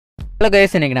Hello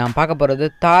guys, இன்றைக்கி நான் பார்க்க போகிறது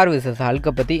தார் விசஸ்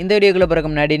ஹல்கை பற்றி. இந்த வீடியோக்குள்ளே பிறகு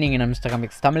முன்னாடி நீங்கள் நம்ம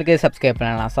காமிக்ஸ் தமிழுக்கே சப்ஸ்கிரைப்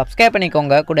பண்ணலாம். சப்ஸ்கிரைப்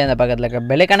பண்ணிக்கோங்க, கூட அந்த பக்கத்தில் இருக்க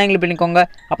பெல் ஐகானை கிளிக் பண்ணிக்கோங்க.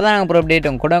 அப்போ தான் நாங்கள் அப்புறம்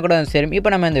அப்டேட் கூட சேரும்.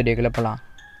 இப்போ நம்ம இந்த வீடியோக்குள்ளே போகலாம்.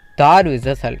 தார்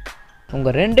விசஸ் ஹல்க்.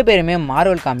 உங்கள் ரெண்டு பேருமே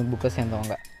மார்வல் காமிக் புக்கை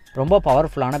சேர்ந்தவங்க, ரொம்ப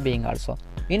பவர்ஃபுல்லான பீயிங் ஆல்சோ.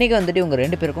 இன்றைக்கி வந்துட்டு உங்கள்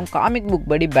ரெண்டு பேருக்கும் காமிக் புக்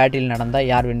படி பேட்டில் நடந்தால்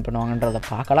யார் வின் பண்ணுவாங்கன்றதை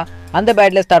பார்க்கலாம். அந்த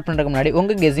பேட்டில் ஸ்டார்ட் பண்ணுறதுக்கு முன்னாடி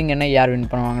உங்கள் கெஸிங் என்ன, யார் வின்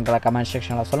பண்ணுவாங்கன்றத கமெண்ட்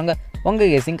செக்ஷனில் சொல்லுங்கள்.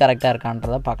 உங்கள் கெஸிங் கரெக்டாக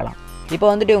இருக்கான்றதை பார்க்கலாம். இப்போ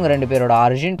வந்துட்டு இவங்க ரெண்டு பேரோட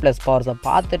ஆரிஜின் ப்ளஸ் பவர்ஸை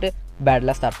பார்த்துட்டு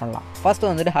பேட்டில் ஸ்டார்ட் பண்ணலாம். ஃபஸ்ட்டு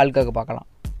வந்துட்டு ஹல்காக பார்க்கலாம்.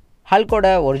 ஹல்கோட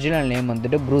ஒரிஜினல் நேம்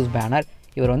வந்துட்டு ப்ரூஸ் பேனர்.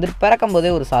 இவர் வந்துட்டு பிறக்கும் போதே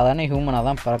ஒரு சாதாரண ஹியூமனாக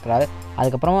தான் பிறக்கிறாரு.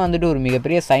 அதுக்கப்புறமா வந்துட்டு ஒரு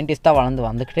மிகப்பெரிய சயின்டிஸ்ட்டாக வளர்ந்து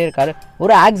வந்துக்கிட்டே இருக்காரு.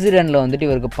 ஒரு ஆக்சிடெண்ட்டில் வந்துட்டு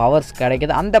இவருக்கு பவர்ஸ்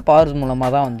கிடைக்கிது. அந்த பவர்ஸ்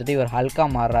மூலமாக தான் வந்துட்டு இவர் ஹல்காக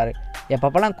மாறுறாரு.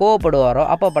 எப்பப்பெல்லாம் கோவப்படுவாரோ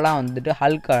அப்பப்பெல்லாம் வந்துட்டு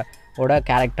ஹல்கோட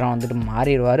கேரக்டராக வந்துட்டு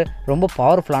மாறிடுவார். ரொம்ப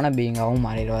பவர்ஃபுல்லான பீயிங்காகவும்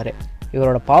மாறிடுவார்.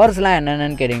 இவரோட பவர்ஸ்லாம்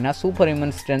என்னென்னு கேட்டிங்கன்னா super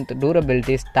human strength,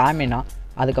 durability, stamina,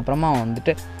 அதுக்கப்புறமா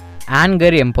வந்துட்டு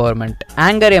ஆங்கர் எம்பவர்மெண்ட்.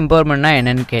 ஆங்கர் எம்பவர்மெண்ட்னா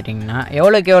என்னென்னு கேட்டிங்கன்னா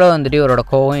எவ்வளோக்கு எவ்வளோ வந்துட்டு இவரோட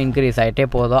கோவம் இன்க்ரீஸ் ஆகிட்டே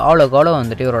போதோ அவ்வளோக்கு எவ்வளோ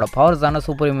வந்துட்டு இவரோட பவர்ஸான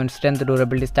super human strength,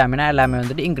 durability, stamina எல்லாமே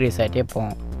வந்துட்டு இன்க்ரீஸ் ஆகிட்டே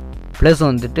போகும். ப்ளஸ்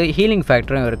வந்துட்டு ஹீலிங்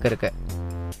ஃபேக்டரும் இவருக்கு இருக்குது.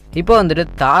 இப்போ வந்துட்டு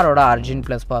தாரோட ஆரிஜின்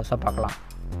ப்ளஸ் பவர்ஸை பார்க்கலாம்.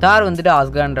 தார் வந்துட்டு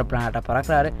ஆஸ்கார்ன்ற பிளானட்டை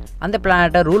பிறக்கிறாரு. அந்த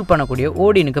பிளானட்டை ரூல் பண்ணக்கூடிய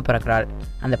ஓடினுக்கு பிறக்கிறாரு.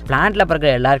 அந்த பிளானட்டில்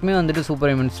பிறக்கிற எல்லாருக்குமே வந்துட்டு super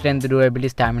human strength, durability,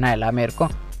 stamina எல்லாமே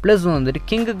இருக்கும். ப்ளஸ் வந்துட்டு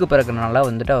கிங்குக்கு பிறக்கிறனால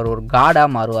வந்துட்டு அவர் ஒரு காடாக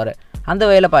மாறுவார். அந்த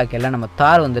வகையில் பார்க்கல நம்ம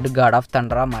தார் வந்துட்டு காட் ஆஃப்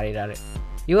தண்டராக மாறிடுறாரு.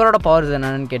 இவரோட பவர்ஸ்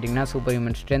என்னென்னு கேட்டிங்கன்னா super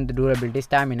human strength, durability,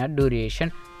 stamina,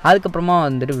 duration. அதுக்கப்புறமா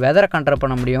வந்துட்டு வெதரை கண்ட்ரோல்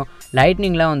பண்ண முடியும்,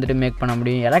 லைட்னிங்லாம் வந்துட்டு மேக் பண்ண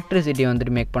முடியும், எலக்ட்ரிசிட்டி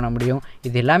வந்துட்டு மேக் பண்ண முடியும்.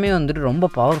 இது எல்லாமே வந்துட்டு ரொம்ப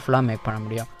பவர்ஃபுல்லாக மேக் பண்ண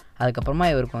முடியும். அதுக்கப்புறமா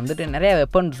இவருக்கு வந்துட்டு நிறைய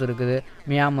வெப்பன்ஸ் இருக்குது,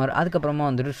 மியாமர், அதுக்கப்புறமா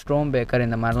வந்துட்டு ஸ்ட்ரோம் பேக்கர்,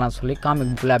 இந்த மாதிரிலாம் சொல்லி காமிக்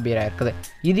புக்கில் அப்பியர் ஆகிருக்குது.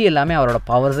 இது எல்லாமே அவரோட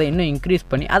பவர்ஸை இன்னும் இன்க்ரீஸ்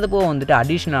பண்ணி அது போக வந்துட்டு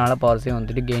அடிஷ்னலான பவர்ஸையும்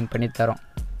வந்துட்டு கெயின் பண்ணி தரும்.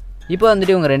 இப்போ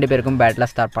வந்துட்டு இவங்க ரெண்டு பேருக்கும் பேட்டில்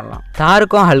ஸ்டார்ட் பண்ணலாம்.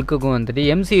 தாருக்கும் ஹல்க்குக்கும் வந்துட்டு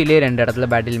எம்சியூலேயே 2 இடத்துல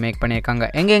பேட்டில் மேக் பண்ணியிருக்காங்க.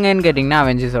 எங்கெங்கன்னு கேட்டிங்கன்னா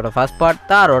அவெஞ்சர்ஸோட ஃபர்ஸ்ட் பார்ட்,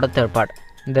 தாரோட தேர்ட் பார்ட்.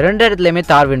 இந்த 2 இடத்துலையுமே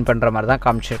தார் வின் பண்ணுற மாதிரி தான்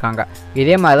காமிச்சிருக்காங்க.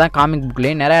 இதே மாதிரி தான் காமிக்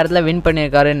புக்லேயும் நிறைய இடத்துல வின்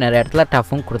பண்ணியிருக்காரு, நிறைய இடத்துல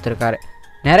டஃப்பும் கொடுத்துருக்காரு.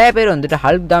 நிறைய பேர் வந்துட்டு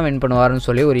ஹல்க் தான் வின் பண்ணுவார்னு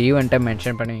சொல்லி ஒரு ஈவெண்ட்டை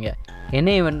மென்ஷன் பண்ணுவீங்க. என்ன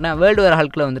ஈவெண்ட்னா வேர்ல்டு வார்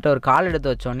ஹல்கில் வந்துட்டு ஒரு கால்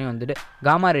எடுத்து வச்சோடனே வந்துட்டு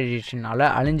காமா ரேடியேஷனால்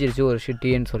அழிஞ்சிருச்சு ஒரு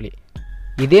ஷிட்டின்னு சொல்லி.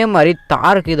 இதே மாதிரி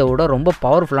தாருக்கு இதை விட ரொம்ப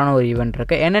பவர்ஃபுல்லான ஒரு ஈவெண்ட்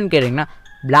இருக்குது. என்னென்னு கேட்டிங்கன்னா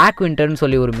பிளாக் விண்டர்னு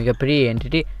சொல்லி ஒரு மிகப்பெரிய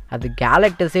என்டிட்டி, அது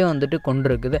கேலக்டஸே வந்துட்டு கொண்டு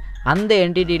இருக்குது. அந்த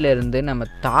என்டிட்டியிலேருந்து நம்ம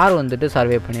தார் வந்துட்டு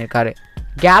சர்வே பண்ணியிருக்காரு.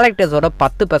 கேலக்டஸோட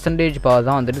 10% பவர்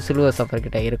தான் வந்துட்டு சில்வர்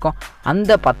சஃபர்கிட்ட இருக்கும்.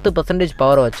 அந்த 10%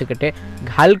 பவரை வச்சுக்கிட்டு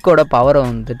ஹல்கோட பவரை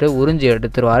வந்துட்டு உறிஞ்சி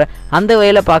எடுத்துருவார். அந்த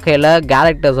வகையில் பார்க்கையில்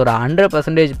கேலக்டஸோட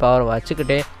 100% பவரை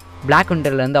வச்சுக்கிட்டே பிளாக்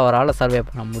விண்டர்லேருந்து அவரால் சர்வே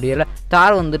பண்ண முடியலை.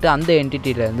 தார் வந்துட்டு அந்த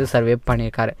என்டிட்டியிலேருந்து சர்வே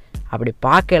பண்ணியிருக்காரு. அப்படி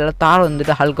பார்க்கல தார்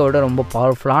வந்துட்டு ஹல்கோட ரொம்ப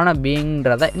பவர்ஃபுல்லான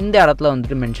பீயிங்கிறத இந்த இடத்துல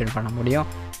வந்துட்டு மென்ஷன் பண்ண முடியும்.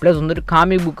 ப்ளஸ் வந்துட்டு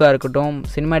காமிக் புக்காக இருக்கட்டும்,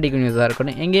 சினிமாட்டிக் நியூஸாக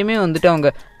இருக்கட்டும், எங்கேயுமே வந்துட்டு அவங்க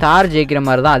தார் ஜெயிக்கிற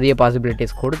மாதிரி தான் அதிக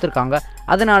பாசிபிலிட்டிஸ் கொடுத்துருக்காங்க.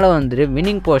 அதனால் வந்துட்டு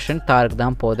வின்னிங் போர்ஷன் தாருக்கு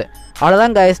தான் போகுது.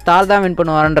 அவ்வளோதான் கைஸ், தார் தான் வின்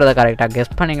பண்ணுவாருன்றதை கரெக்டாக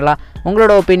கெஸ் பண்ணிங்களா?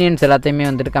 உங்களோட ஒப்பீனியன்ஸ் எல்லாத்தையுமே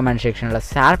வந்துட்டு கமெண்ட் செக்ஷனில்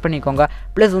ஷேர் பண்ணிக்கோங்க.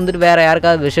 ப்ளஸ் வந்துட்டு வேறு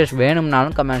யாருக்காவது விஷஸ்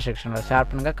வேணும்னாலும் கமெண்ட் செக்ஷனில் ஷேர்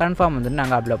பண்ணுங்கள். கன்ஃபார்ம் வந்துட்டு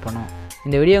நாங்கள் அப்லோட் பண்ணுவோம்.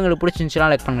 இந்த வீடியோ உங்களுக்கு பிடிச்சிருந்துச்சுன்னா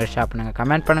லைக் பண்ணுங்கள், ஷேர் பண்ணுங்கள்,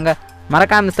 கமெண்ட் பண்ணுங்கள்.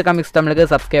 மறக்காம மிஸ்டர் காமிக்ஸ் தமிழுக்கு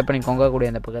சப்ஸ்கிரைப் பண்ணிக்கோங்க. கூட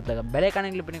அந்த பக்கத்தில் பெல்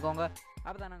ஐகானை கிளிக் பண்ணிக்கோங்க.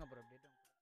 அப்போ தான் நாங்கள்